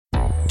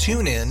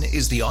TuneIn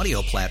is the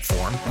audio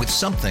platform with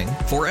something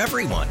for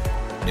everyone.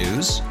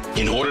 News.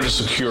 In order to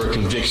secure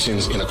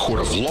convictions in a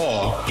court of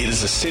law, it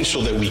is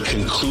essential that we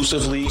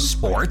conclusively.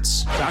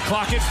 Sports. Shot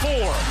clock at 4.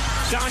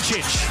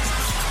 Doncic.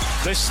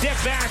 The step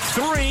back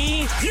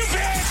 3. You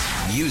bet.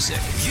 Music.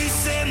 You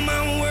set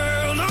my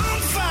world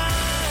on fire.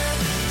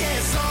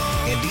 Yes,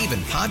 and even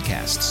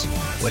podcasts.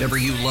 Whatever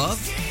you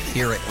love,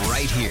 hear it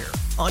right here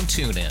on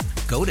TuneIn.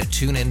 Go to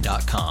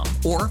TuneIn.com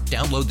or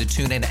download the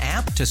TuneIn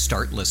app to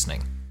start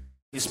listening.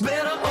 It's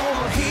better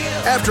over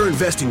here. After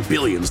investing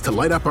billions to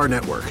light up our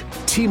network,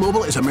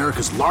 T-Mobile is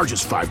America's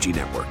largest 5G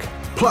network.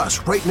 Plus,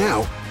 right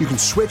now, you can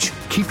switch,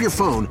 keep your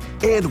phone,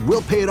 and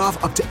we'll pay it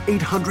off up to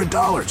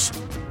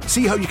 $800.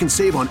 See how you can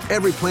save on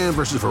every plan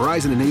versus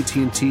Verizon and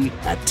AT&T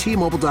at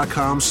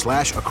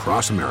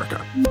T-Mobile.com/across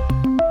America.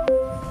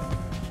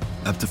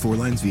 Up to 4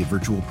 lines via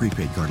virtual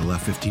prepaid card. Allow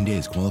 15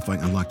 days. Qualifying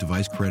unlocked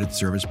device credit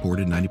service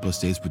ported 90+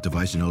 states with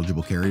device and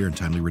eligible carrier and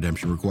timely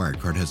redemption required.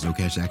 Card has no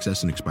cash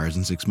access and expires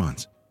in 6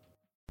 months.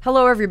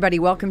 Hello, everybody.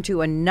 Welcome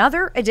to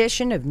another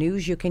edition of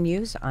News You Can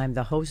Use. I'm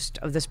the host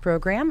of this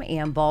program,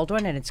 Ann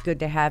Baldwin, and it's good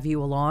to have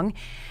you along.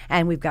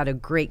 And we've got a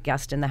great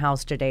guest in the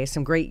house today,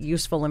 some great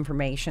useful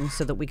information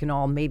so that we can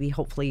all maybe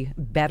hopefully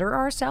better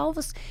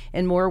ourselves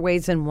in more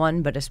ways than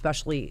one, but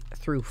especially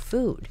through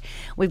food.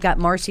 We've got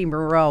Marcy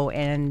Moreau,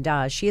 and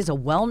she is a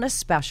wellness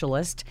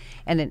specialist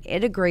and an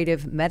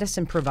integrative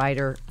medicine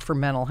provider for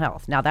mental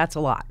health. Now, that's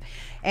a lot.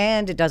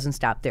 And it doesn't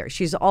stop there.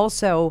 She's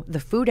also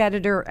the food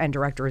editor and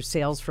director of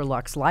sales for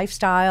Lux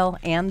Lifestyle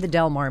and the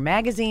Del Mar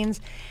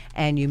magazines.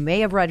 And you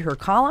may have read her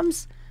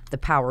columns, The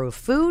Power of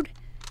Food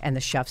and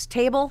The Chef's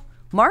Table.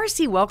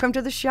 Marcy, welcome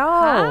to the show.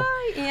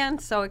 Hi, Ann.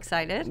 So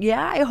excited.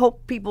 Yeah,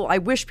 I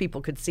wish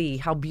people could see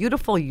how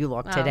beautiful you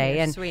look today.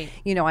 You're and sweet.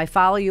 You know, I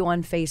follow you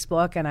on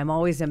Facebook, and I'm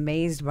always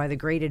amazed by the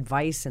great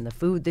advice and the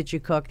food that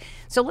you cook.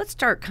 So let's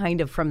start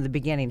kind of from the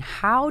beginning.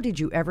 How did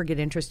you ever get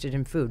interested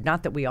in food?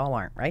 Not that we all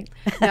aren't, right?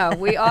 No,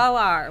 we all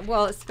are.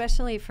 Well,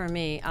 especially for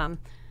me.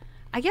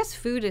 I guess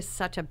food is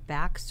such a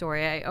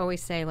backstory. I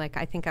always say,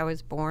 I think I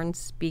was born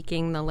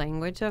speaking the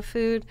language of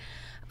food.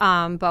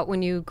 But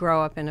when you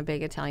grow up in a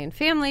big Italian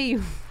family,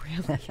 you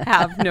really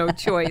have no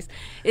choice.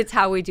 It's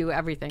how we do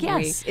everything.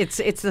 Yes, it's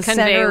the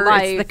convey center,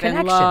 life it's the connection,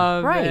 and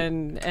love, right?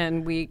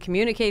 And we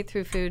communicate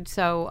through food.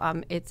 So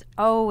it's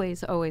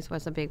always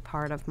was a big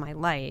part of my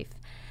life,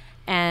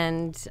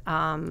 and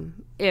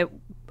it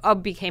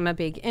became a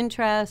big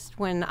interest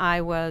when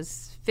I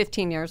was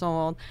 15 years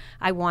old.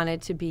 I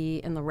wanted to be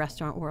in the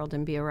restaurant world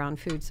and be around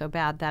food so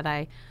bad that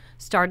I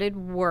started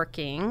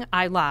working.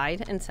 I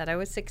lied and said I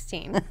was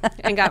 16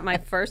 and got my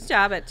first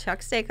job at Chuck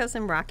Steakhouse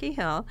in Rocky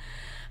Hill.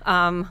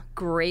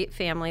 Great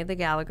family, the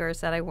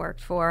Gallaghers that I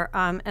worked for.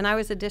 And I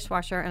was a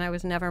dishwasher, and I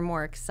was never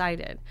more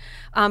excited.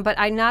 But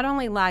I not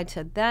only lied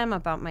to them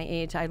about my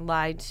age, I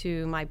lied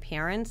to my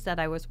parents that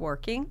I was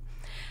working.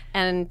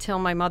 Until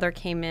my mother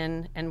came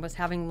in and was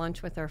having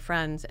lunch with her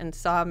friends and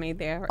saw me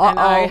there. And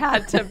I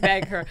had to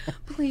beg her,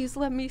 please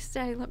let me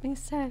stay.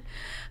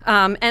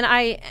 And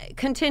I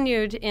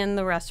continued in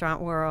the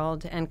restaurant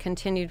world and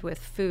continued with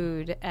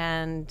food.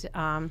 And,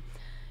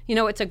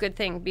 it's a good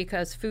thing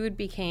because food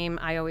became,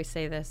 I always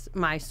say this,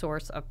 my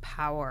source of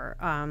power.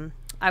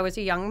 I was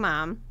a young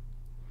mom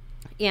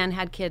and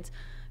had kids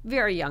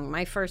very young.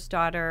 My first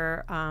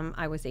daughter,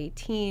 I was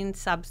 18,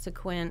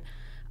 subsequent.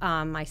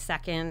 My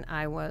second,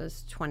 I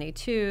was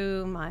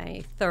 22.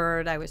 My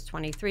third, I was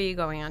 23,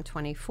 going on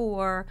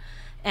 24.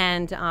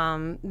 And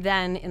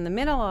then in the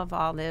middle of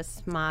all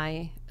this,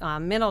 my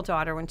middle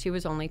daughter, when she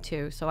was only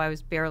 2, so I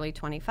was barely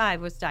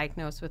 25, was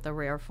diagnosed with a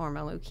rare form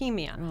of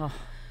leukemia. Oh.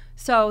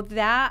 So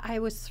that I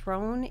was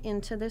thrown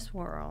into this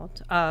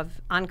world of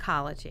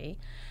oncology,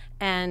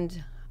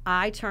 and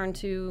I turned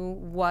to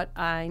what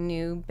I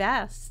knew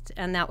best,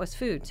 and that was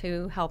food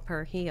to help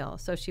her heal.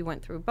 So she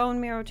went through bone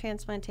marrow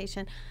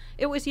transplantation.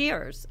 It was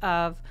years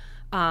of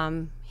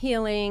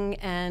healing,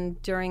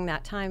 and during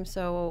that time,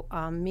 so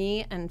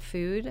me and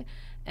food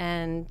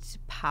and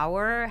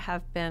power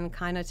have been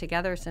kind of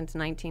together since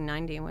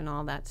 1990 when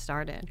all that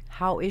started.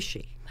 How is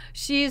she?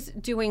 She's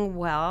doing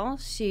well.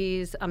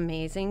 She's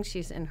amazing.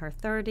 She's in her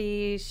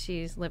 30s.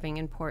 She's living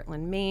in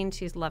Portland, Maine.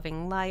 She's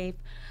loving life.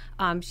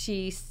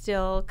 She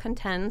still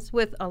contends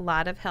with a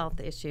lot of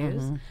health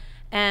issues. Mm-hmm.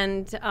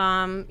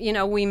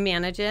 And, we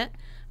manage it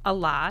a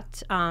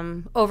lot.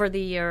 Over the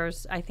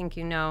years, I think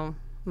you knew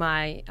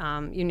my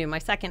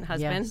second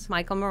husband, yes.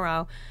 Michael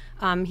Moreau.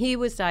 He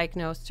was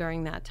diagnosed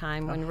during that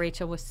time when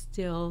Rachel was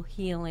still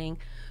healing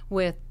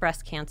with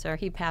breast cancer.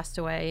 He passed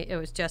away. It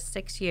was just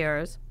 6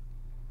 years.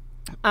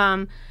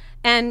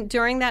 And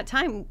during that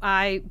time,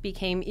 I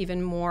became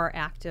even more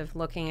active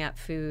looking at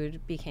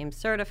food, became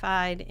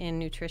certified in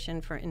nutrition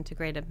for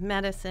integrative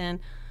medicine,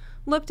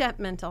 looked at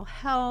mental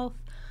health.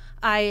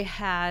 I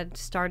had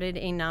started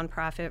a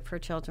nonprofit for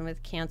children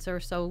with cancer,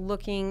 so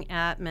looking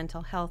at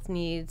mental health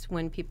needs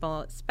when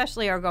people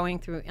especially are going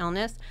through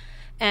illness.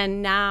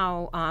 And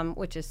now,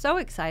 which is so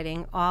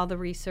exciting, all the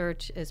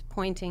research is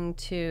pointing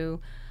to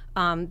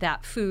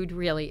that food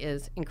really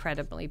is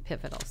incredibly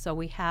pivotal. So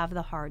we have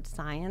the hard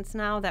science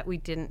now that we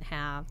didn't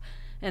have.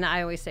 And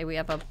I always say we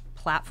have a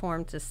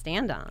platform to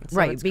stand on. So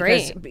right, it's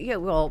because great. Yeah,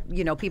 well,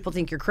 people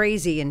think you're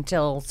crazy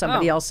until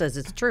somebody else says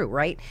it's true,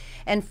 right?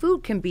 And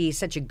food can be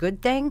such a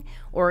good thing,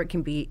 or it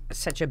can be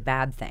such a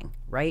bad thing,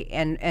 right?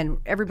 And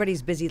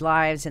everybody's busy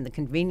lives and the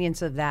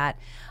convenience of that.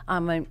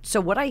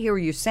 So what I hear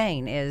you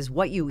saying is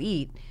what you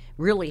eat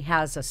really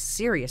has a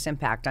serious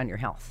impact on your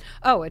health.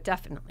 Oh, it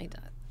definitely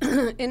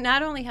does. It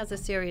not only has a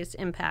serious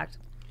impact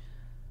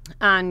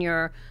on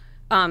your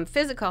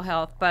physical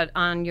health, but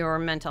on your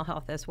mental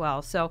health as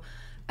well. So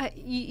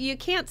you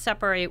can't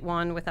separate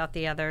one without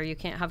the other. You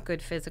can't have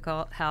good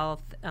physical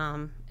health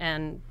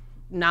and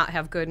not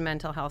have good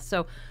mental health.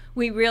 So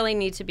we really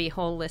need to be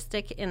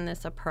holistic in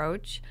this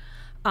approach.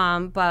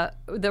 But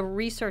the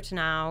research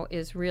now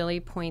is really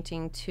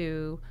pointing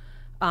to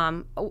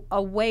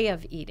a way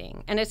of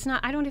eating. And it's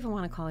not, I don't even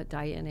want to call it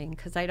dieting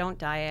because I don't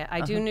diet.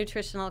 I do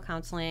nutritional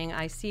counseling.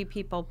 I see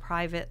people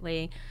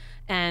privately.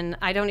 And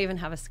I don't even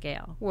have a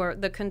scale where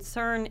the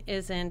concern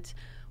isn't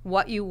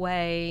what you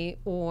weigh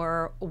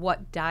or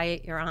what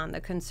diet you're on.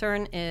 The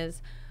concern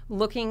is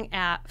looking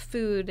at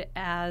food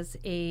as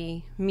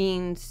a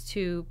means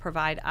to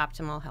provide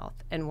optimal health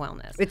and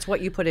wellness. It's what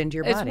you put into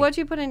your body. It's what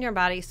you put in your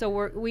body.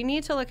 So we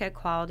need to look at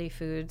quality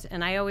foods.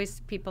 And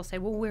people say,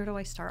 well, where do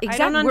I start? I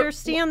don't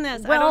understand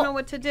this. I don't know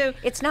what to do.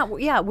 It's not,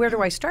 where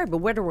do I start? But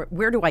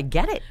where do I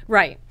get it?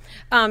 Right.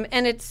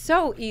 And it's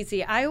so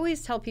easy. I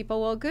always tell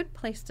people, well, a good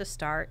place to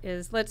start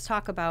is let's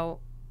talk about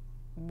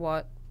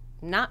what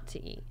not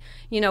to eat.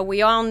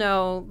 We all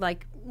know,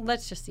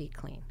 let's just eat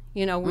clean.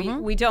 We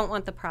don't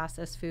want the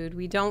processed food.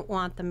 We don't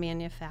want the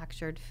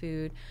manufactured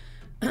food.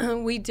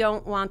 We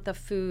don't want the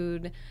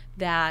food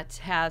that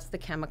has the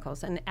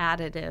chemicals and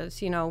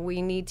additives.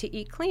 We need to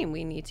eat clean.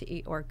 We need to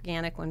eat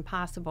organic when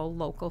possible.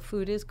 Local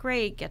food is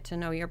great. Get to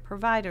know your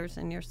providers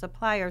and your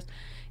suppliers.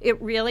 It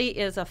really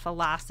is a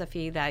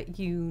philosophy that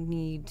you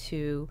need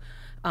to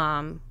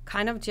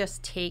kind of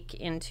just take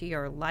into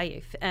your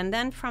life. And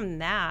then from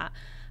that,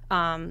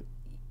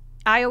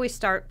 I always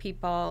start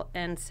people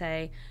and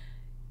say,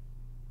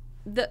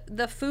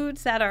 the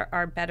foods that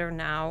are better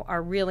now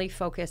are really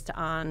focused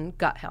on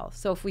gut health.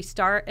 So if we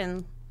start,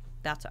 and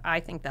I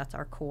think that's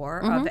our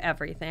core of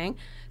everything.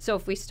 So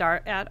if we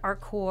start at our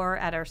core,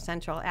 at our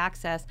central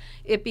axis,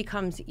 it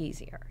becomes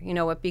easier.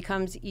 It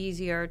becomes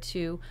easier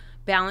to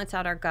balance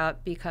out our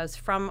gut because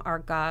from our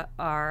gut,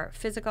 our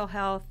physical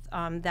health,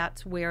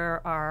 that's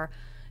where our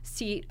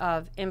seat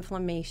of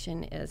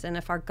inflammation is. And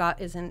if our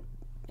gut isn't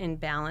in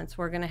balance,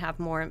 we're going to have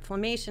more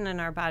inflammation in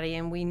our body,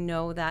 and we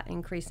know that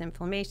increased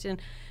inflammation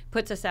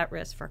puts us at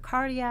risk for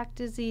cardiac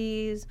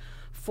disease,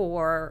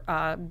 for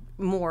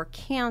more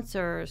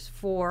cancers,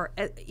 for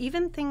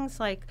even things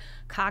like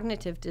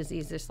cognitive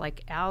diseases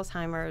like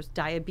Alzheimer's,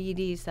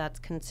 diabetes, that's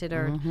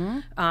considered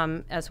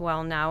as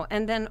well now,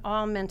 and then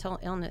all mental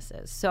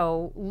illnesses.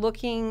 So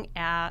looking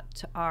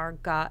at our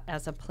gut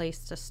as a place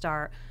to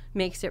start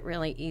makes it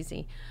really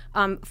easy.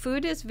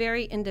 Food is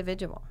very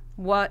individual.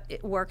 What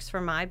works for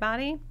my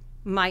body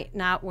might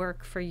not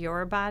work for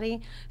your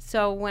body.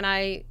 So when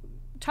I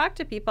talk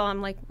to people,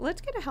 I'm like,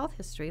 let's get a health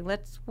history.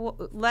 Let's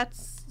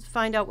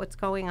find out what's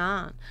going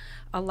on.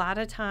 A lot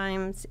of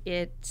times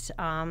it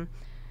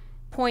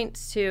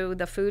points to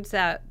the foods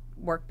that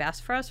work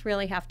best for us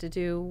really have to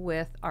do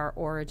with our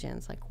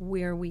origins, like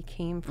where we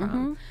came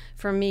from.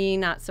 For me,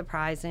 not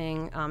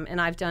surprising, and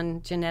I've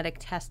done genetic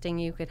testing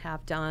you could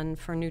have done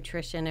for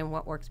nutrition and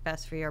what works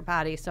best for your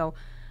body. So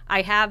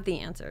I have the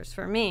answers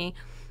for me.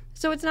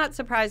 So it's not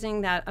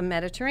surprising that a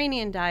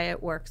Mediterranean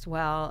diet works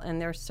well,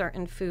 and there's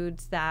certain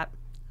foods that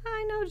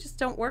I know just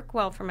don't work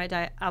well for my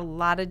diet. A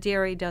lot of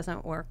dairy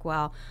doesn't work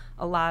well.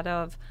 A lot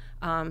of,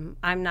 I'm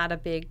not a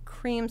big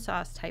cream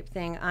sauce type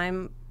thing.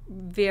 I'm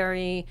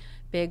very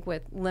big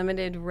with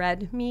limited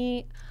red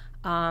meat.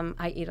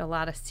 I eat a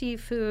lot of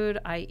seafood.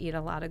 I eat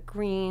a lot of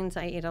greens.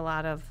 I eat a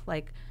lot of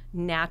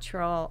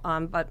natural,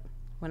 but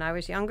when I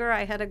was younger,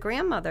 I had a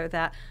grandmother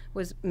that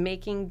was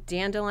making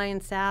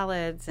dandelion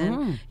salads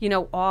and,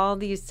 all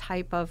these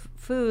type of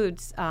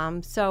foods.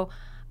 So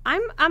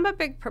I'm a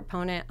big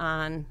proponent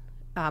on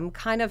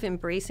kind of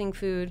embracing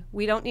food.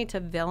 We don't need to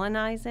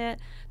villainize it.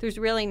 There's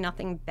really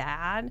nothing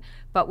bad,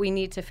 but we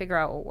need to figure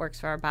out what works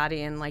for our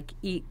body and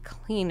eat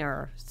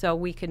cleaner so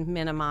we can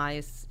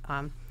minimize.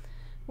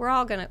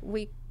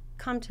 We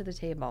come to the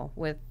table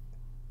with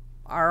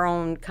our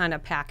own kind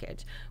of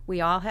package.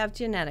 We all have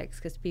genetics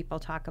because people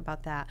talk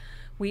about that.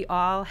 We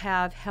all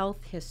have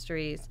health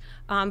histories,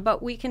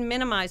 but we can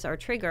minimize our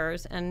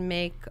triggers and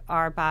make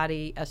our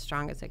body as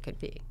strong as it could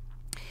be.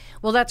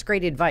 Well, that's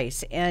great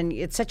advice, and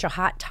it's such a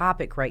hot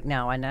topic right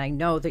now. And I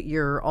know that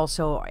you're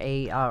also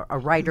a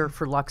writer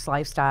for Lux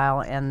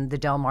Lifestyle and the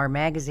Del Mar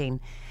magazine.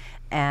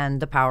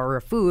 And The Power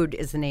of Food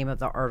is the name of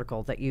the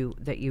article that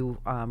you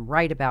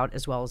write about,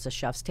 as well as The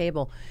Chef's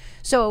Table.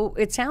 So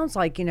it sounds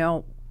like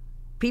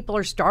people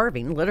are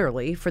starving,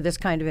 literally, for this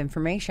kind of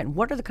information.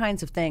 What are the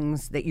kinds of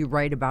things that you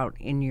write about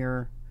in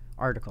your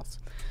articles?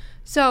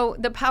 So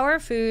the Power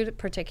of Food,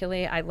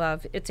 particularly, I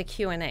love, it's a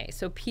Q&A.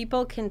 So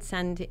people can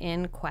send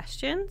in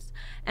questions,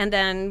 and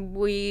then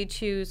we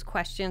choose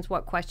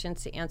what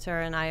questions to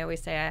answer. And I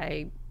always say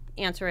I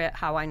answer it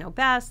how I know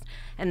best,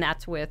 and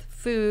that's with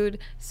food.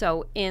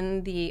 So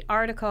in the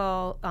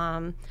article,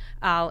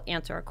 I'll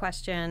answer a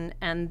question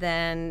and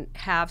then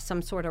have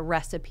some sort of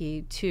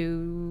recipe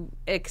to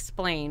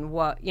explain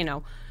what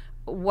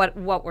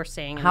we're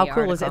saying in How the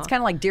cool article. is it? It's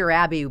kind of like Dear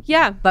Abby,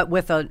 Yeah. but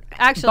with a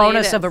Actually,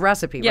 bonus of a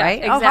recipe, right?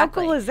 Exactly. Oh, how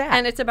cool is that?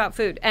 And it's about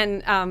food.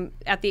 And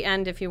at the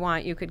end, if you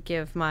want, you could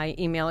give my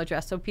email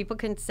address so people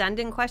can send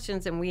in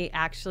questions, and we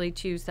actually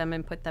choose them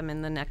and put them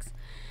in the next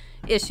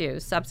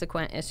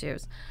subsequent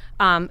issues.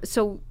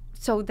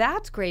 So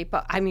that's great.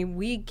 But I mean,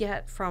 we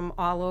get from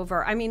all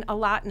over. I mean, a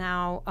lot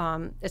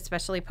now,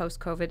 especially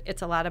post-COVID,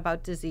 it's a lot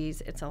about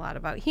disease. It's a lot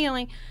about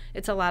healing.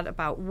 It's a lot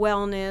about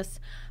wellness.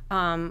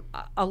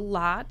 A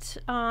lot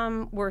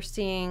we're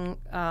seeing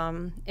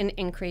an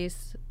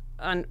increase,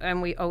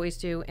 and we always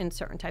do, in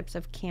certain types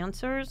of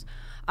cancers.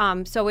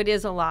 So it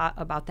is a lot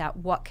about that.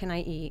 What can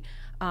I eat?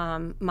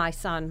 My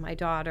son, my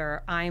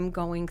daughter, I'm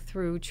going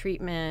through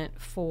treatment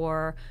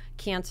for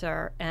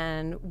cancer,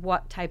 and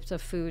what types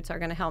of foods are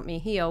going to help me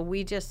heal.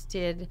 We just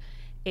did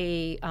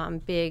a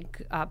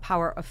big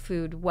Power of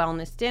Food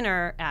wellness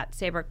dinner at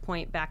Saybrook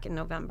Point back in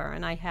November,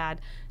 and I had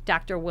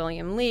Dr.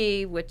 William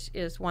Lee, which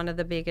is one of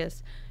the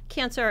biggest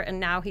cancer, and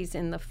now he's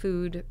in the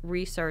food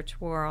research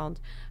world,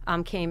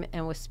 came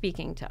and was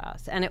speaking to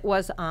us. And it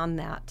was on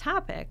that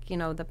topic,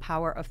 the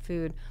power of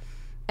food.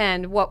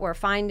 And what we're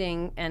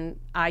finding, and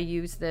I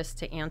use this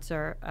to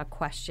answer a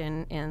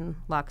question in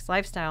Lux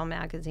Lifestyle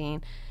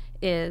magazine,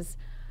 is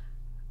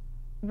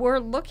we're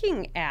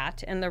looking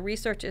at, and the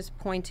research is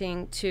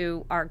pointing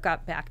to our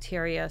gut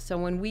bacteria. So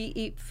when we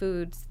eat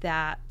foods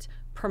that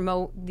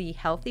promote the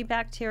healthy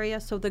bacteria,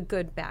 so the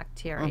good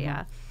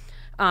bacteria,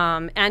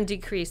 and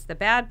decrease the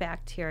bad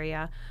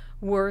bacteria,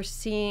 we're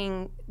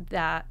seeing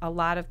that a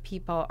lot of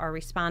people are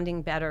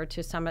responding better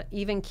to some,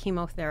 even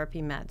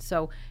chemotherapy meds.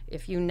 So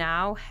if you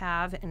now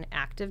have an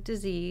active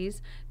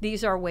disease,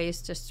 these are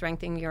ways to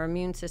strengthen your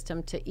immune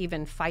system to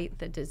even fight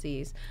the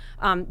disease.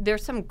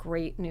 There's some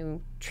great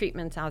new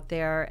treatments out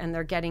there, and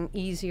they're getting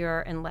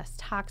easier and less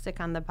toxic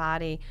on the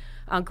body.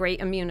 Great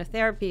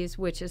immunotherapies,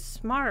 which is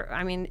smart.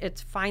 I mean,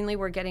 it's finally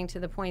we're getting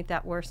to the point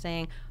that we're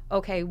saying,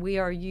 okay, we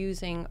are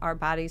using our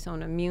body's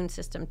own immune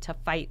system to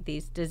fight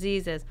these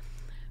diseases.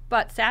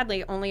 But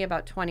sadly, only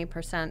about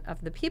 20%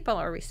 of the people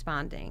are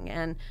responding,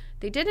 and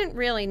they didn't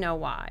really know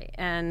why.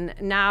 And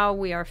now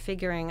we are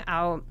figuring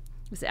out,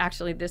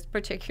 actually this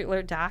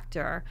particular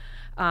doctor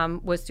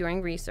was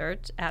doing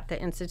research at the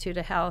Institute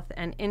of Health,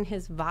 and in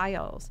his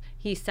vials,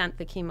 he sent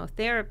the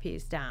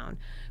chemotherapies down.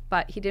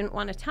 But he didn't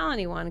want to tell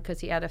anyone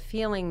because he had a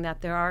feeling that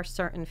there are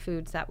certain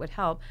foods that would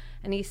help.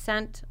 And he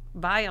sent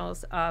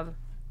vials of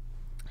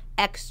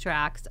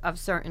extracts of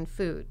certain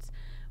foods.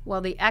 Well,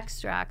 the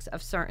extracts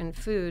of certain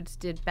foods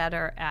did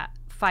better at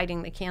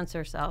fighting the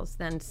cancer cells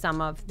than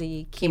some of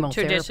the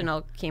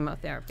traditional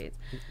chemotherapies.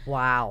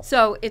 Wow.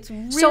 So it's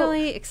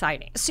really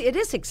exciting. See, it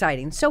is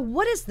exciting. So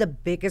what is the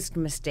biggest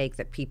mistake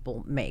that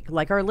people make?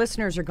 Like our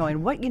listeners are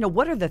going,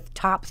 what are the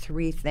top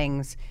 3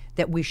 things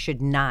that we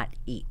should not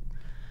eat?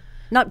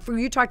 Not for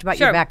you talked about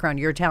your background,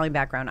 your Italian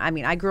background. I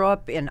mean, I grew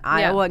up in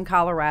Iowa and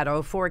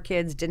Colorado, 4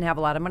 kids, didn't have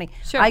a lot of money.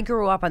 Sure. I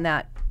grew up on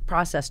that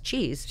processed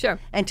cheese. Sure.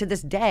 And to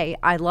this day,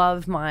 I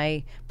love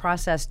my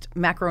processed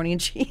macaroni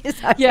and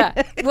cheese.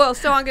 Yeah. Well,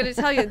 so I'm going to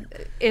tell you,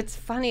 it's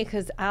funny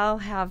because I'll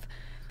have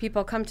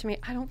people come to me,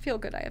 I don't feel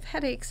good, I have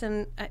headaches,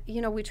 and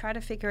we try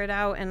to figure it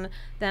out, and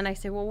then I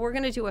say, well, we're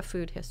going to do a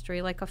food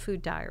history, like a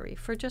food diary,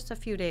 for just a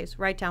few days,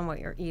 write down what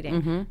you're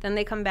eating. Then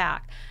they come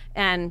back,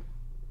 and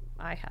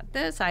I had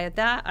this, I had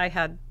that, I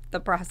had the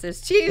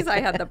processed cheese,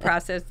 I had the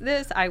processed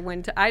this, I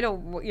went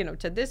to,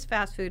 to this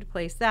fast food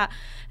place, that.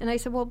 And I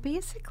said, well,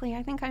 basically,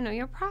 I think I know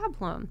your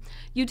problem.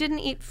 You didn't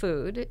eat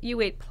food,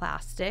 you ate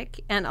plastic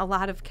and a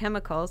lot of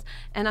chemicals,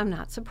 and I'm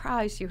not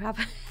surprised you have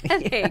a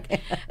headache,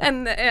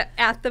 and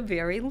at the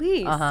very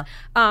least.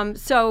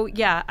 So,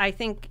 yeah, I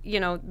think,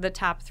 the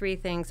top 3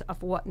 things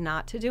of what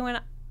not to do,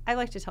 and I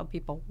like to tell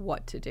people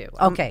what to do.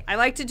 Okay. I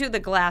like to do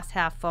the glass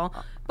half full,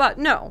 but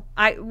no,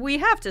 we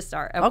have to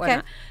start at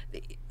okay.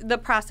 The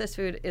processed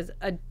food is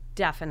a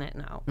definite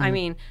no. I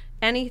mean,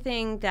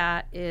 anything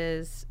that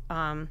is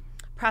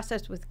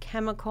processed with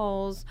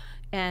chemicals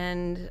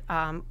and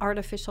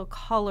artificial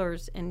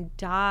colors and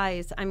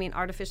dyes. I mean,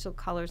 artificial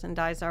colors and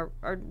dyes are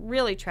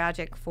really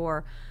tragic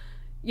for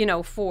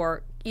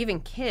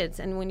even kids.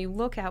 And when you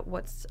look at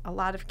what's a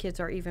lot of kids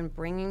are even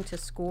bringing to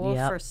school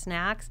for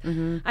snacks,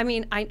 I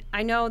mean,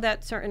 I know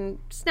that certain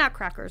snack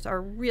crackers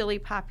are really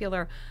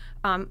popular.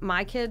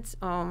 My kids,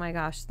 oh my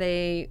gosh,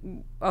 they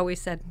always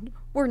said,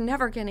 we're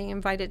never getting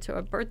invited to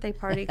a birthday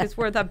party because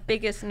we're the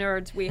biggest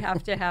nerds. We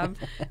have to have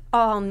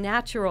all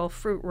natural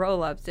fruit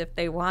roll-ups if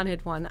they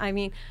wanted one. I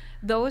mean,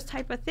 those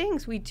type of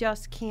things, we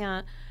just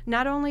can't.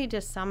 Not only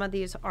does some of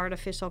these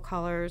artificial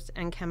colors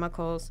and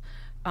chemicals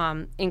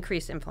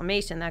increase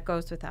inflammation, that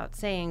goes without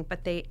saying,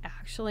 but they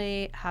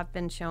actually have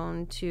been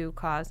shown to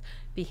cause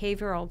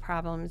behavioral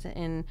problems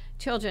in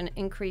children,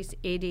 increase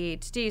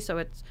ADHD. So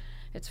it's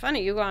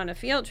funny, you go on a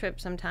field trip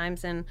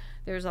sometimes and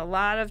there's a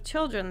lot of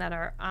children that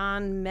are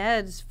on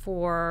meds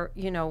for,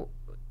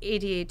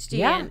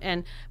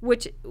 ADHD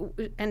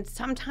and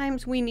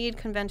sometimes we need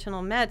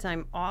conventional meds.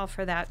 I'm all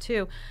for that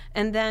too.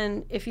 And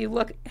then if you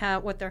look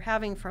at what they're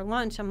having for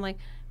lunch, I'm like,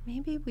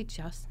 maybe we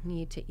just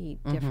need to eat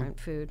different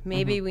food.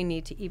 Maybe we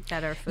need to eat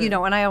better food.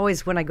 And I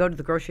always, when I go to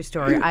the grocery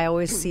store, I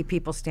always see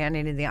people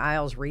standing in the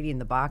aisles reading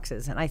the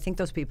boxes, and I think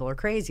those people are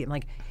crazy. I'm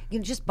like,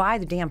 just buy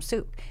the damn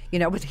soup,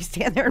 but they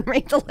stand there and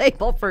read the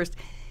label first.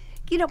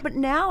 But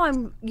now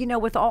I'm,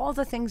 with all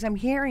the things I'm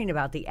hearing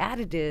about the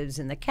additives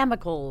and the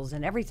chemicals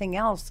and everything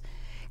else,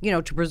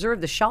 to preserve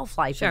the shelf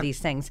life of these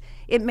things,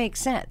 it makes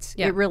sense.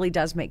 Yeah. It really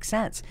does make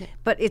sense. Yeah.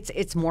 But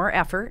it's more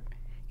effort.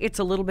 It's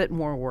a little bit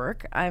more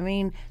work. I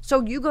mean,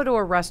 so you go to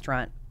a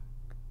restaurant,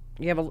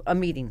 you have a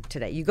meeting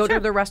today. You go to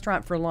the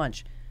restaurant for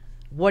lunch.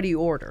 What do you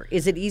order?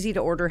 Is it easy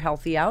to order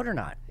healthy out or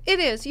not? It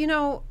is.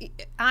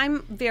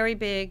 I'm very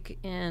big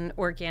in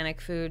organic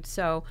food,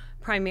 so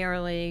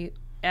primarily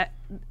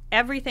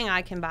everything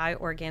I can buy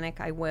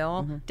organic, I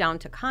will, down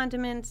to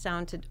condiments,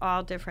 down to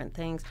all different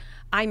things.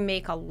 I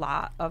make a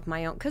lot of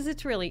my own because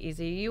it's really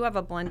easy. You have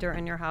a blender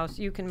in your house.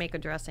 You can make a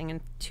dressing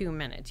in 2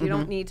 minutes. You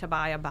don't need to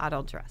buy a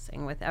bottled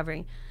dressing with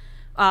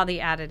all the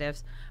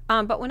additives.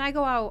 But when I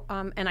go out,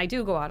 and I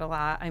do go out a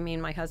lot, I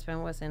mean, my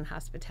husband was in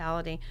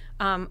hospitality,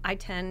 I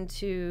tend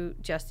to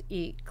just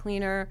eat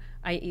cleaner.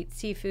 I eat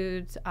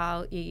seafoods.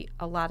 I'll eat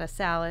a lot of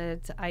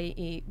salads. I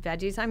eat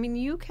veggies. I mean,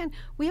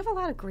 we have a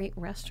lot of great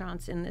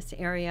restaurants in this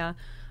area.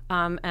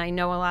 And I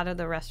know a lot of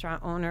the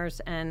restaurant owners,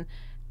 and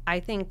I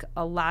think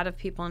a lot of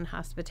people in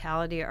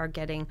hospitality are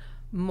getting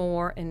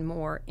more and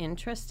more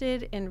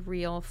interested in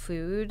real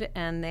food,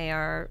 and they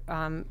are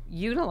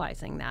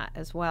utilizing that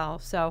as well.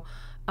 So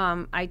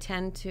I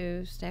tend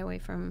to stay away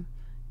from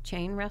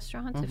chain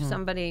restaurants. If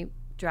somebody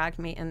dragged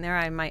me in there,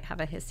 I might have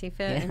a hissy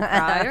fit and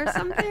cry or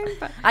something.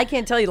 But I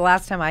can't tell you the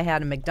last time I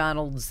had a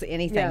McDonald's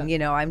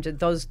anything.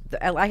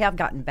 I have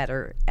gotten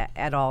better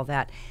at all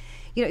that.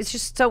 It's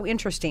just so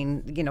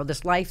interesting,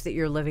 this life that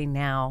you're living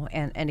now.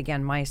 And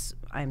again,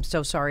 I'm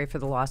so sorry for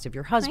the loss of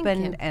your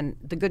husband. And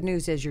the good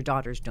news is your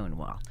daughter's doing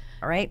well.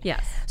 All right?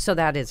 Yes. So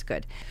that is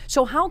good.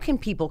 So how can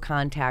people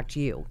contact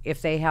you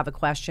if they have a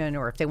question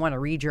or if they want to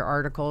read your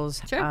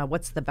articles? Sure.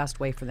 What's the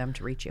best way for them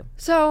to reach you?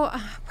 So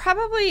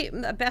probably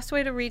the best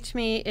way to reach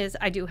me is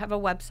I do have a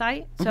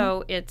website.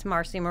 So it's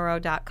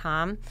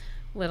marcymoreau.com.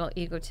 Little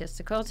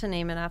egotistical to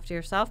name it after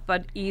yourself,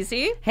 but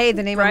easy. Hey,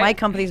 the name of my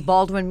company is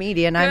Baldwin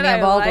Media, and I'm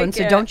Ann Baldwin,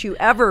 so don't you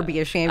ever be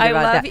ashamed about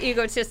that. I love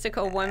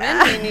egotistical women.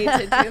 We need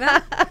to do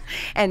that.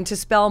 And to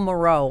spell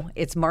Moreau,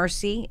 it's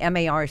Marcy,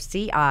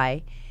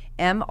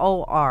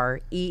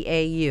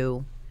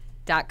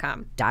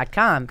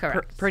 MarciMoreau.com.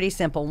 Correct. Pretty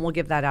simple, and we'll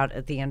give that out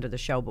at the end of the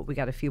show, but we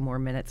got a few more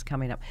minutes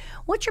coming up.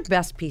 What's your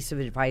best piece of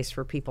advice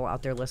for people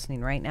out there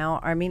listening right now?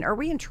 I mean, are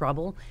we in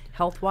trouble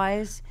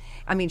health-wise?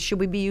 I mean, should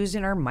we be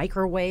using our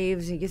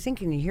microwaves? You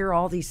think and you hear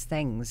all these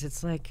things.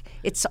 It's like,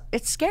 it's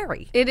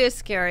scary. It is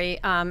scary,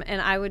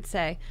 and I would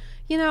say,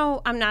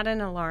 I'm not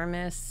an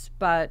alarmist,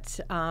 but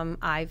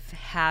I've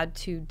had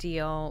to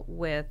deal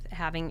with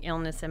having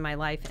illness in my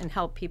life and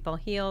help people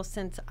heal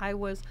since I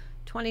was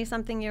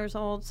 20-something years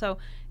old. So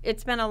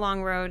it's been a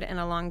long road and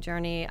a long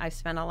journey. I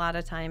spent a lot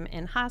of time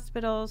in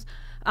hospitals.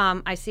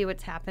 I see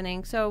what's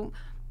happening. So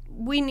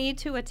we need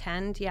to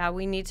attend. Yeah,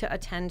 we need to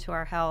attend to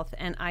our health.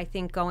 And I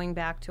think going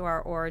back to our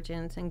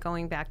origins and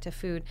going back to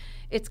food,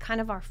 it's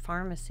kind of our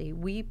pharmacy.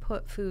 We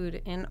put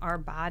food in our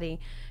body.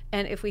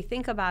 And if we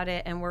think about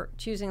it and we're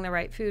choosing the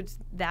right foods,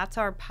 that's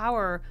our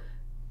power.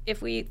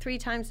 If we eat 3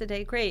 times a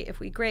day, great. If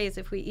we graze,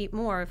 if we eat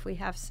more, if we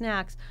have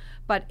snacks.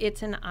 But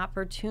it's an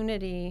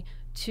opportunity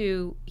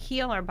to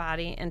heal our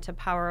body and to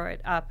power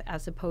it up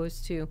as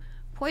opposed to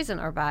poison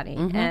our body.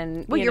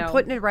 And you're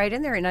putting it right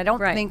in there, and I don't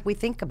think we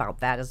think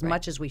about that as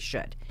much as we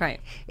should. Right.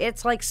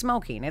 It's like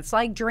smoking. It's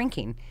like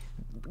drinking.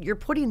 You're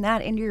putting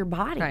that into your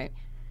body. Right.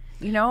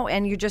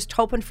 And you're just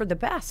hoping for the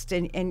best,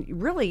 and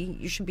really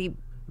you should be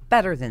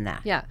better than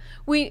that. Yeah,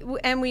 we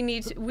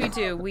need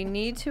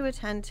to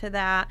attend to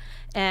that.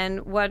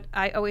 And what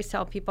I always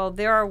tell people,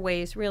 there are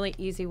ways, really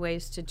easy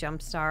ways to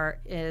jumpstart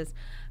is,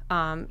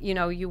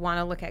 you want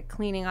to look at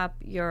cleaning up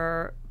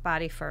your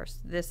body first.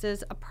 This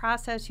is a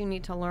process. You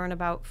need to learn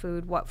about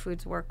food, what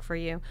foods work for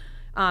you.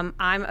 I'm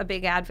a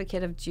big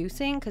advocate of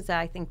juicing because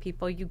I think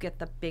you get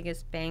the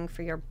biggest bang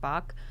for your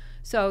buck.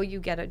 So you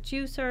get a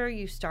juicer,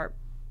 you start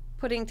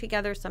putting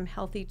together some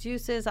healthy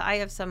juices. I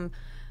have some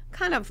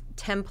kind of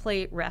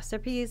template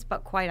recipes,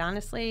 but quite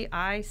honestly,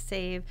 I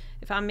save,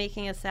 if I'm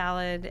making a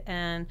salad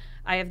and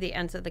I have the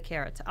ends of the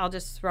carrots, I'll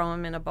just throw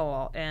them in a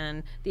bowl,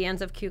 and the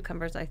ends of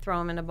cucumbers, I throw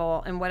them in a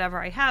bowl, and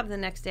whatever I have the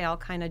next day, I'll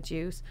kind of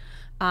juice.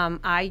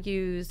 I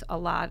use a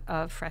lot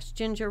of fresh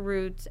ginger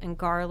roots and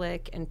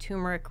garlic and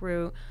turmeric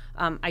root.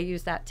 I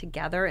use that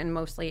together in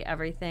mostly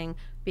everything.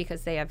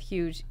 because they have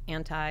huge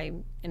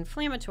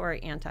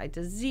anti-inflammatory,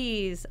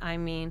 anti-disease,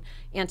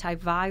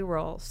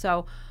 antiviral.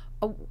 So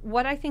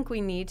what I think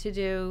we need to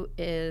do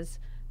is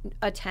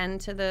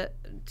attend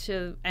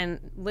to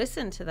and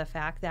listen to the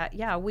fact that,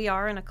 yeah, we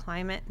are in a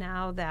climate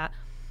now that,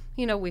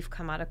 we've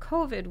come out of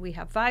COVID, we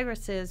have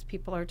viruses,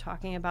 people are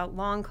talking about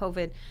long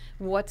COVID,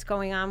 what's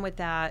going on with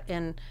that,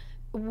 and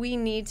we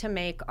need to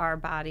make our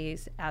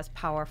bodies as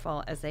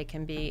powerful as they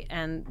can be.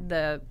 And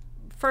the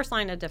first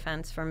line of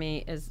defense for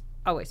me is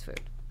always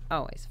food.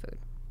 Always food.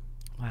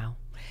 Wow.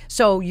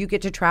 So you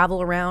get to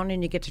travel around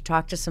and you get to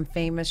talk to some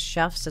famous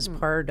chefs as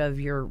part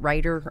of your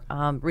writer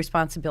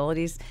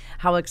responsibilities.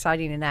 How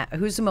exciting is that?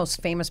 Who's the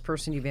most famous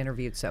person you've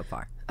interviewed so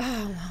far?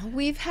 Oh,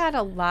 we've had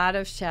a lot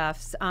of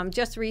chefs.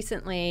 Just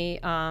recently,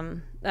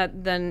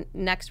 the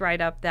next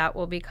write-up that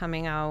will be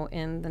coming out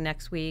in the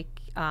next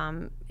week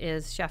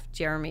is Chef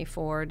Jeremy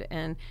Ford,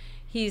 and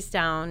he's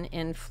down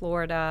in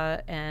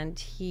Florida, and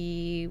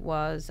he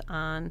was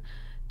on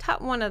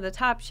one of the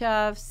Top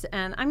Chefs,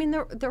 and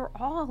they're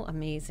all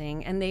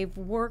amazing, and they've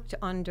worked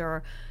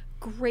under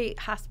great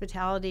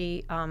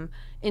hospitality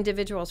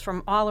individuals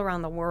from all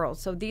around the world.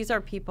 So these are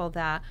people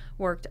that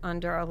worked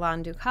under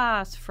Alain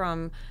Ducasse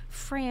from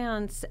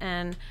France,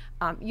 and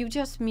you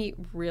just meet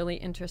really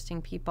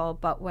interesting people.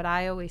 But what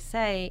I always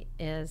say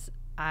is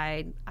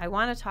I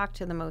want to talk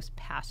to the most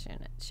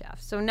passionate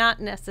chefs, so not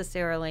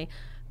necessarily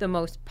the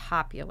most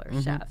popular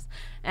chefs.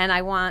 And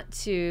I want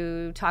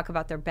to talk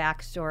about their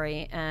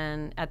backstory.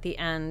 And at the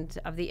end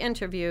of the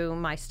interview,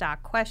 my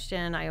stock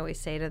question, I always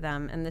say to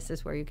them, and this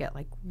is where you get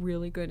like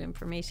really good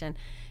information,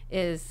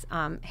 is,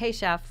 hey,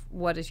 chef,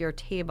 what does your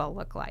table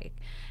look like?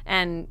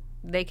 And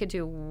they could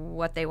do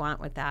what they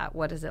want with that.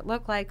 What does it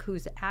look like?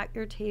 Who's at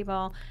your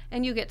table?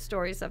 And you get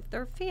stories of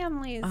their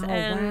families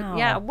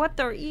what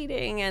they're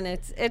eating, and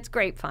it's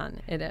great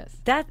fun. It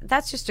is.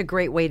 That's just a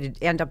great way to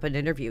end up an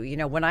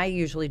interview. When I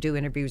usually do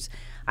interviews,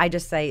 I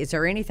just say, is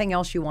there anything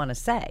else you want to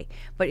say?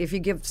 But if you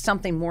give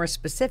something more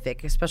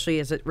specific, especially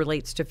as it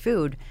relates to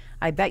food,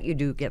 I bet you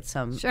do get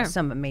some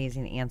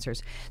amazing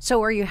answers.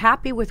 So are you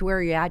happy with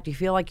where you're at? Do you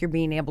feel like you're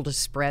being able to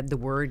spread the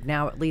word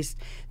now? At least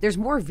there's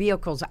more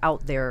vehicles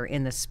out there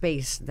in the space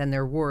than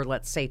there were,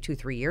 let's say,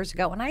 2-3 years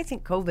ago. And I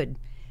think COVID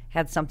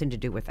had something to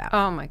do with that.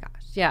 Oh, my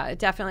gosh. Yeah,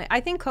 definitely. I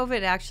think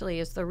COVID actually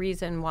is the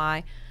reason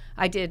why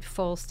I did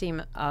full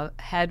steam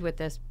ahead with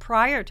this.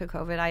 Prior to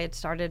COVID, I had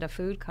started a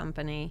food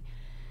company,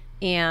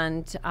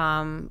 and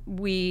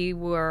we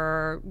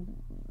were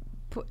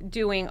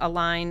doing a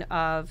line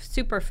of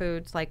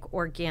superfoods like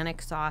organic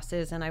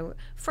sauces, and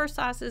first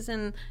sauces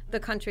in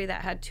the country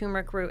that had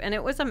turmeric root, and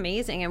it was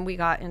amazing. And we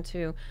got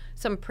into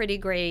some pretty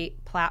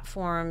great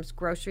platforms,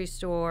 grocery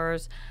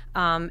stores,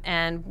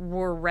 and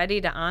we're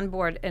ready to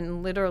onboard.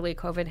 And literally,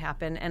 COVID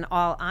happened, and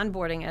all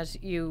onboarding, as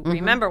you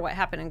remember, what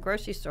happened in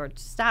grocery stores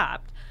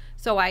stopped.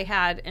 So I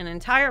had an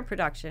entire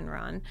production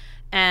run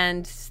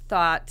and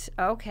thought,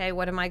 okay,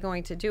 what am I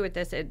going to do with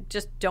this? It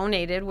just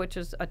donated, which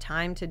was a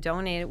time to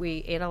donate. We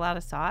ate a lot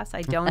of sauce.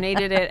 I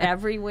donated it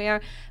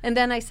everywhere. And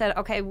then I said,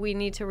 okay, we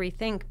need to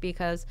rethink,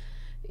 because,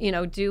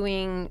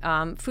 doing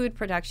food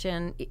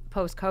production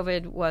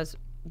post-COVID was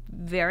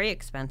very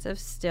expensive,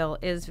 still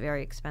is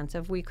very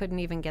expensive. We couldn't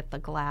even get the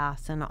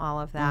glass and all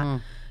of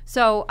that.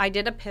 So I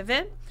did a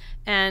pivot,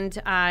 and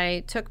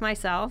I took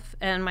myself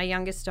and my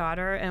youngest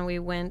daughter, and we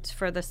went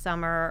for the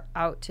summer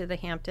out to the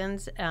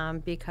Hamptons,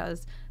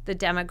 because the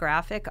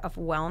demographic of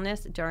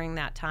wellness during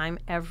that time,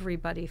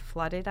 everybody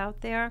flooded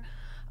out there.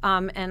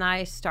 And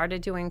I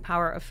started doing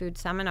Power of Food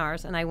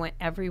seminars, and I went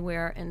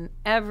anywhere and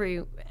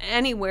everywhere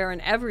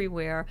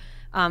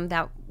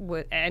that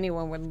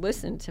anyone would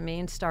listen to me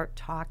and start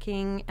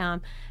talking,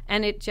 and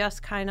it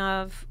just kind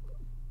of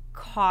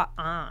caught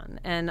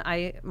on. And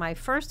my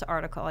first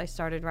article I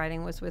started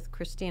writing was with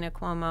Christina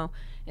Cuomo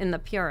in The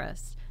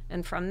Purist,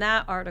 and from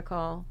that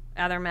article,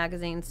 other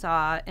magazines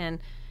saw, and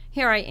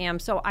here I am.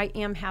 So I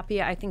am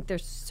happy. I think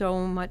there's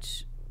so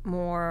much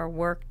more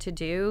work to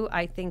do.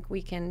 I think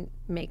we can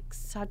make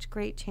such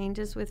great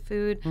changes with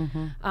food.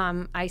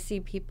 I see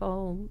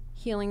people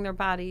healing their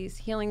bodies,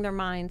 healing their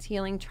minds,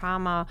 healing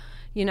trauma.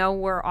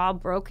 We're all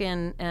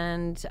broken,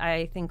 and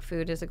I think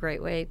food is a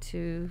great way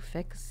to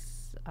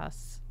fix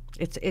us.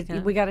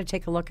 We got to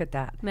take a look at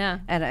that. Yeah.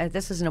 And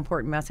this is an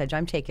important message.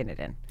 I'm taking it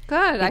in.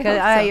 Good. Because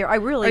I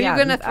really am. Are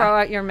you going to throw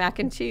out your mac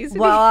and cheese?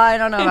 Well, I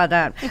don't know about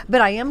that.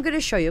 But I am going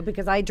to show you,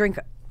 because I drink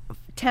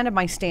 10 of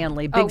my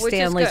Stanley, big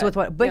Stanleys with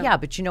what?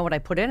 But but you know what I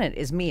put in it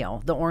is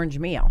meal, the orange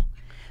meal.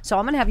 So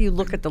I'm going to have you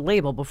look at the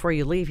label before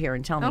you leave here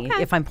and tell me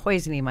if I'm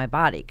poisoning my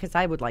body, because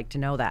I would like to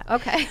know that.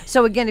 Okay.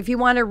 So again, if you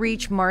want to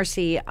reach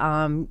Marcy,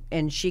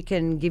 and she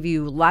can give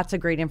you lots of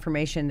great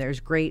information.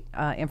 There's great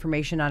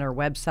information on her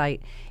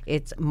website.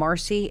 It's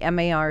Marcy,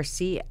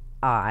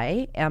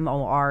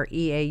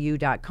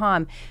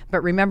 MarciMoreau.com.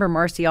 But remember,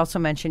 Marcy also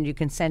mentioned you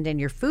can send in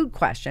your food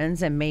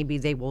questions, and maybe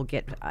they will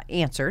get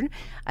answered.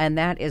 And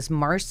that is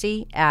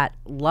Marcy at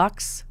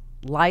Lux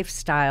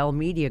Lifestyle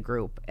Media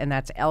Group, and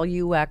that's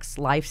LUX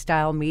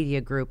Lifestyle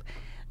Media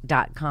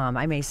Group.com.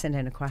 I may send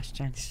in a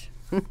question.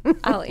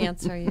 I'll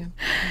answer you.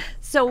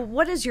 So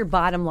what is your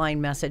bottom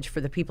line message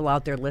for the people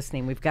out there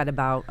listening? We've got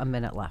about a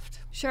minute left.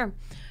 Sure.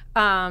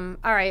 All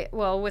right.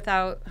 Well,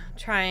 without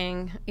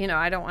trying,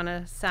 I don't want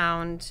to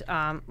sound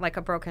like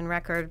a broken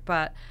record,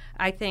 but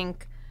I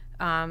think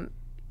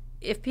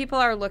if people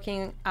are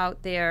looking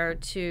out there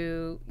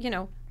to,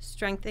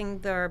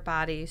 strengthen their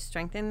bodies,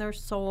 strengthen their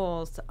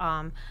souls,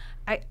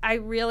 I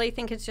really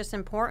think it's just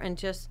important.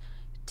 Just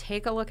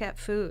take a look at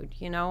food.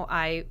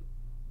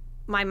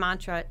 My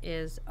mantra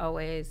is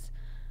always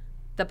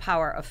the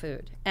power of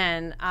food.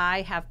 And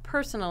I have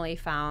personally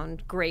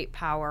found great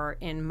power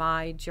in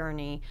my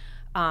journey.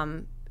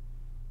 And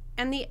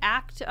the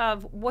act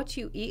of what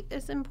you eat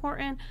is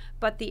important,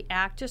 but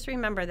just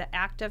remember the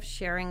act of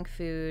sharing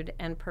food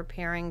and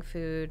preparing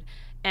food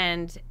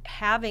and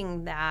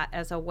having that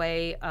as a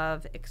way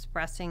of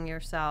expressing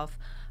yourself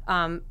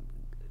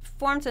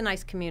forms a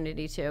nice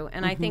community too.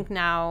 And I think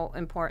now,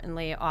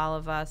 importantly, all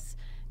of us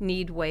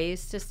need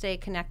ways to stay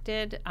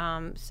connected.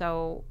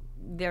 So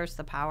there's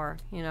the power,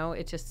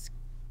 it just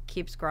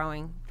keeps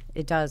growing.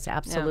 It does,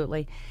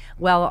 absolutely. Yeah.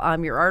 Well,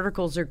 your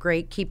articles are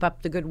great. Keep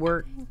up the good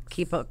work.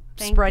 Keep up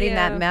spreading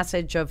that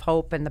message of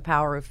hope and the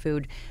power of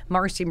food.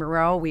 Marcy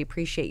Moreau, we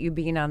appreciate you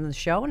being on the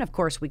show. And, of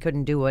course, we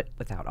couldn't do it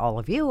without all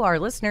of you, our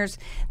listeners.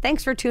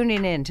 Thanks for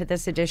tuning in to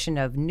this edition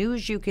of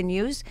News You Can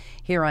Use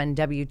here on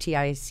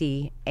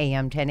WTIC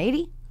AM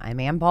 1080. I'm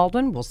Ann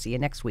Baldwin. We'll see you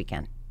next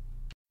weekend.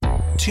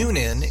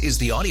 TuneIn is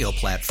the audio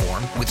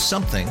platform with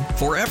something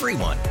for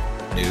everyone.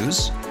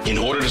 News. In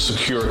order to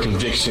secure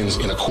convictions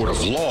in a court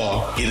of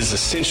law, it is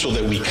essential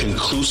that we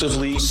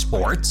conclusively.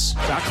 Sports.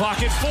 Shot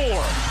clock at 4.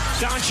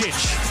 Doncic.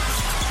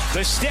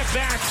 The step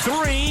back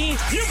 3.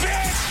 You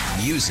bet.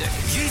 Music.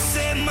 You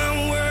set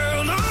my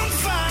world on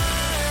fire.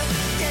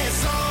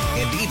 Yes,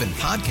 and even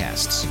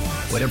podcasts.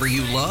 Whatever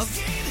you love,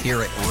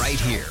 hear it right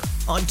here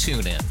on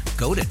TuneIn.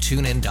 Go to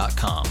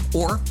TuneIn.com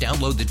or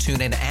download the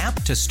TuneIn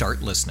app to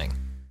start listening.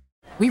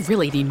 We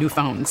really need new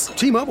phones.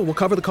 T-Mobile will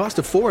cover the cost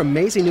of 4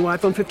 amazing new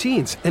iPhone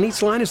 15s, and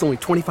each line is only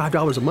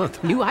 $25 a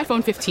month. New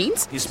iPhone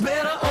 15s? It's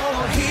better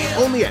over here.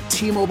 Only at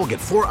T-Mobile, get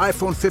 4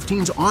 iPhone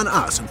 15s on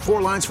us and 4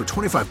 lines for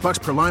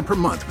 $25 per line per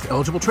month with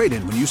eligible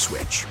trade-in when you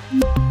switch.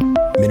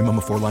 Minimum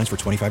of 4 lines for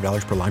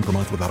 $25 per line per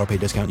month with auto-pay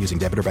discount using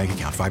debit or bank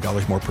account.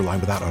 $5 more per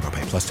line without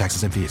auto-pay, plus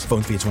taxes and fees.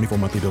 Phone fee at 24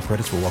 monthly bill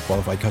credits for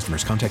well-qualified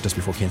customers. Contact us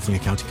before canceling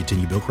account to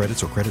continue bill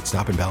credits or credit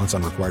stop and balance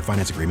on required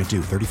finance agreement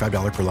due.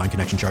 $35 per line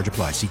connection charge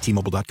applies. See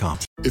T-Mobile.com.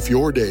 If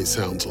your day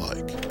sounds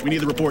like... We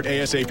need the report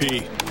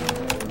ASAP.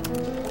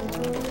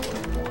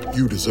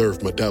 You deserve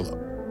Modelo.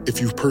 If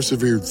you've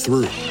persevered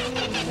through...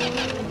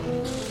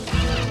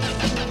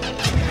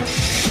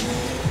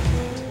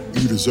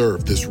 You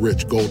deserve this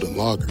rich golden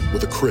lager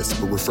with a crisp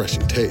but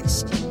refreshing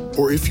taste.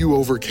 Or if you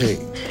overcame.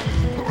 2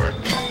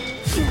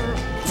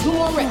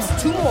 more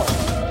reps, 2 more.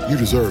 You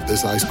deserve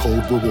this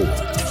ice-cold reward.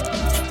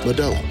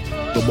 Modelo,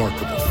 the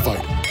Markable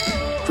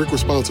Fighter. Drink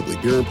responsibly.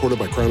 Beer imported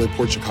by Crown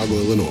Imports, Chicago,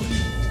 Illinois.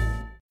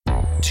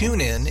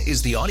 TuneIn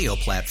is the audio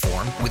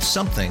platform with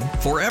something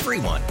for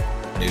everyone.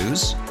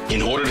 News.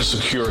 In order to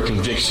secure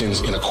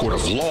convictions in a court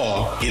of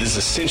law, it is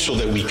essential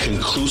that we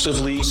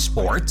conclusively.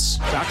 Sports.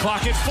 Shot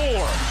clock at 4.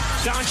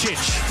 Doncic.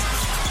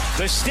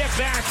 The step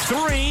back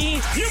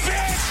 3. You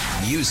bet.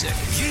 Music.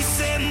 You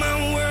set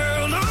my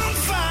world on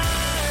fire.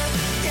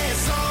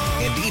 Yes,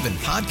 and even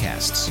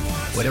podcasts.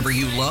 Whatever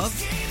you love,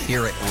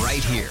 hear it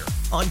right here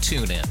on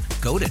TuneIn.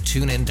 Go to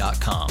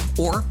TuneIn.com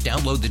or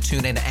download the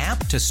TuneIn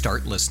app to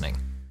start listening.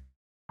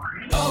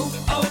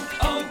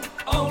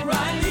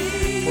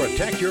 O'Reilly.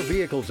 Protect your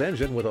vehicle's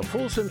engine with a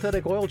full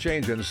synthetic oil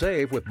change and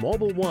save with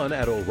Mobil 1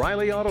 at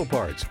O'Reilly Auto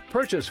Parts.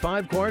 Purchase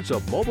 5 quarts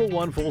of Mobil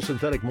 1 full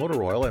synthetic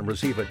motor oil and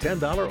receive a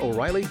 $10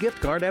 O'Reilly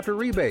gift card after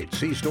rebate.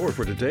 See store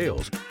for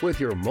details. With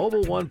your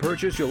Mobil 1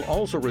 purchase, you'll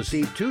also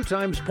receive 2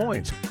 times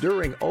points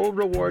during O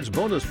Rewards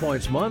Bonus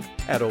Points Month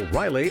at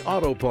O'Reilly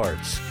Auto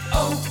Parts.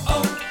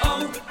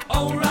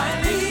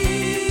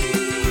 O'Reilly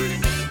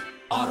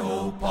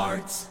Auto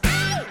Parts.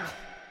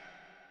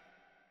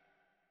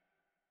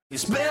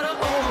 It's better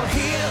over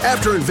here.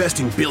 After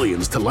investing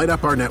billions to light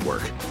up our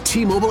network,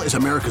 T-Mobile is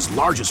America's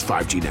largest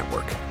 5G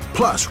network.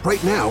 Plus,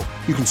 right now,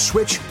 you can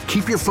switch,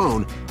 keep your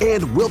phone,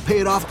 and we'll pay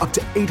it off up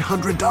to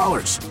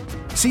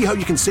 $800. See how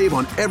you can save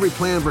on every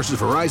plan versus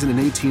Verizon and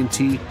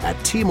AT&T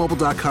at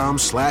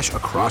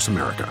T-Mobile.com/across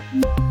America.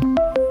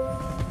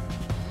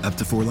 Up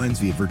to 4 lines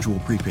via virtual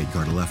prepaid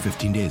card. Allow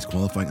 15 days.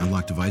 Qualifying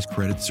unlocked device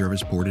credit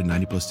service ported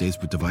 90 plus days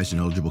with device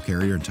and eligible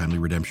carrier and timely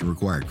redemption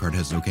required. Card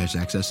has no cash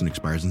access and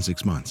expires in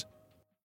 6 months.